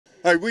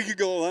All right, we could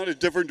go a lot of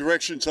different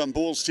directions on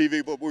Bulls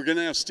TV, but we're going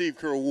to ask Steve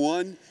Kerr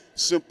one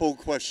simple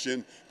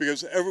question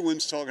because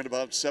everyone's talking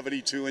about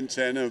 72 and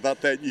 10 and about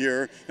that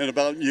year and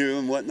about you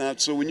and whatnot.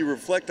 So when you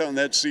reflect on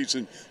that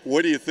season,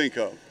 what do you think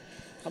of?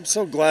 I'm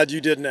so glad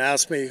you didn't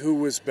ask me who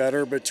was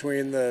better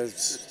between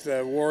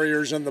the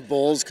Warriors and the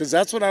Bulls, because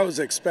that's what I was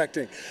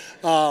expecting.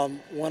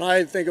 When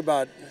I think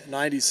about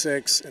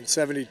 96 and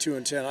 72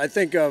 and 10, I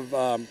think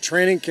of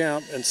training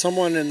camp, and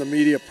someone in the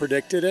media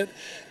predicted it,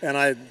 and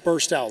I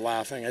burst out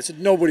laughing. I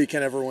said, nobody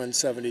can ever win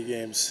 70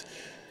 games.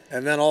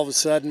 And then all of a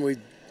sudden we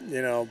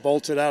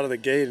bolted out of the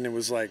gate, and it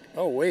was like,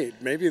 oh, wait,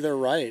 maybe they're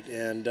right.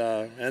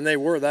 And they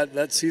were.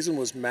 That season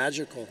was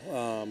magical.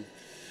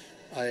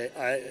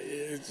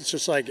 It's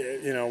just like,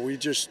 we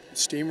just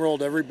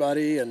steamrolled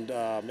everybody, and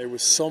it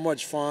was so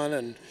much fun,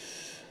 and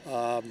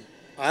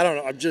I don't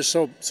know, I'm just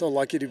so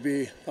lucky to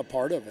be a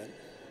part of it.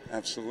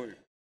 Absolutely.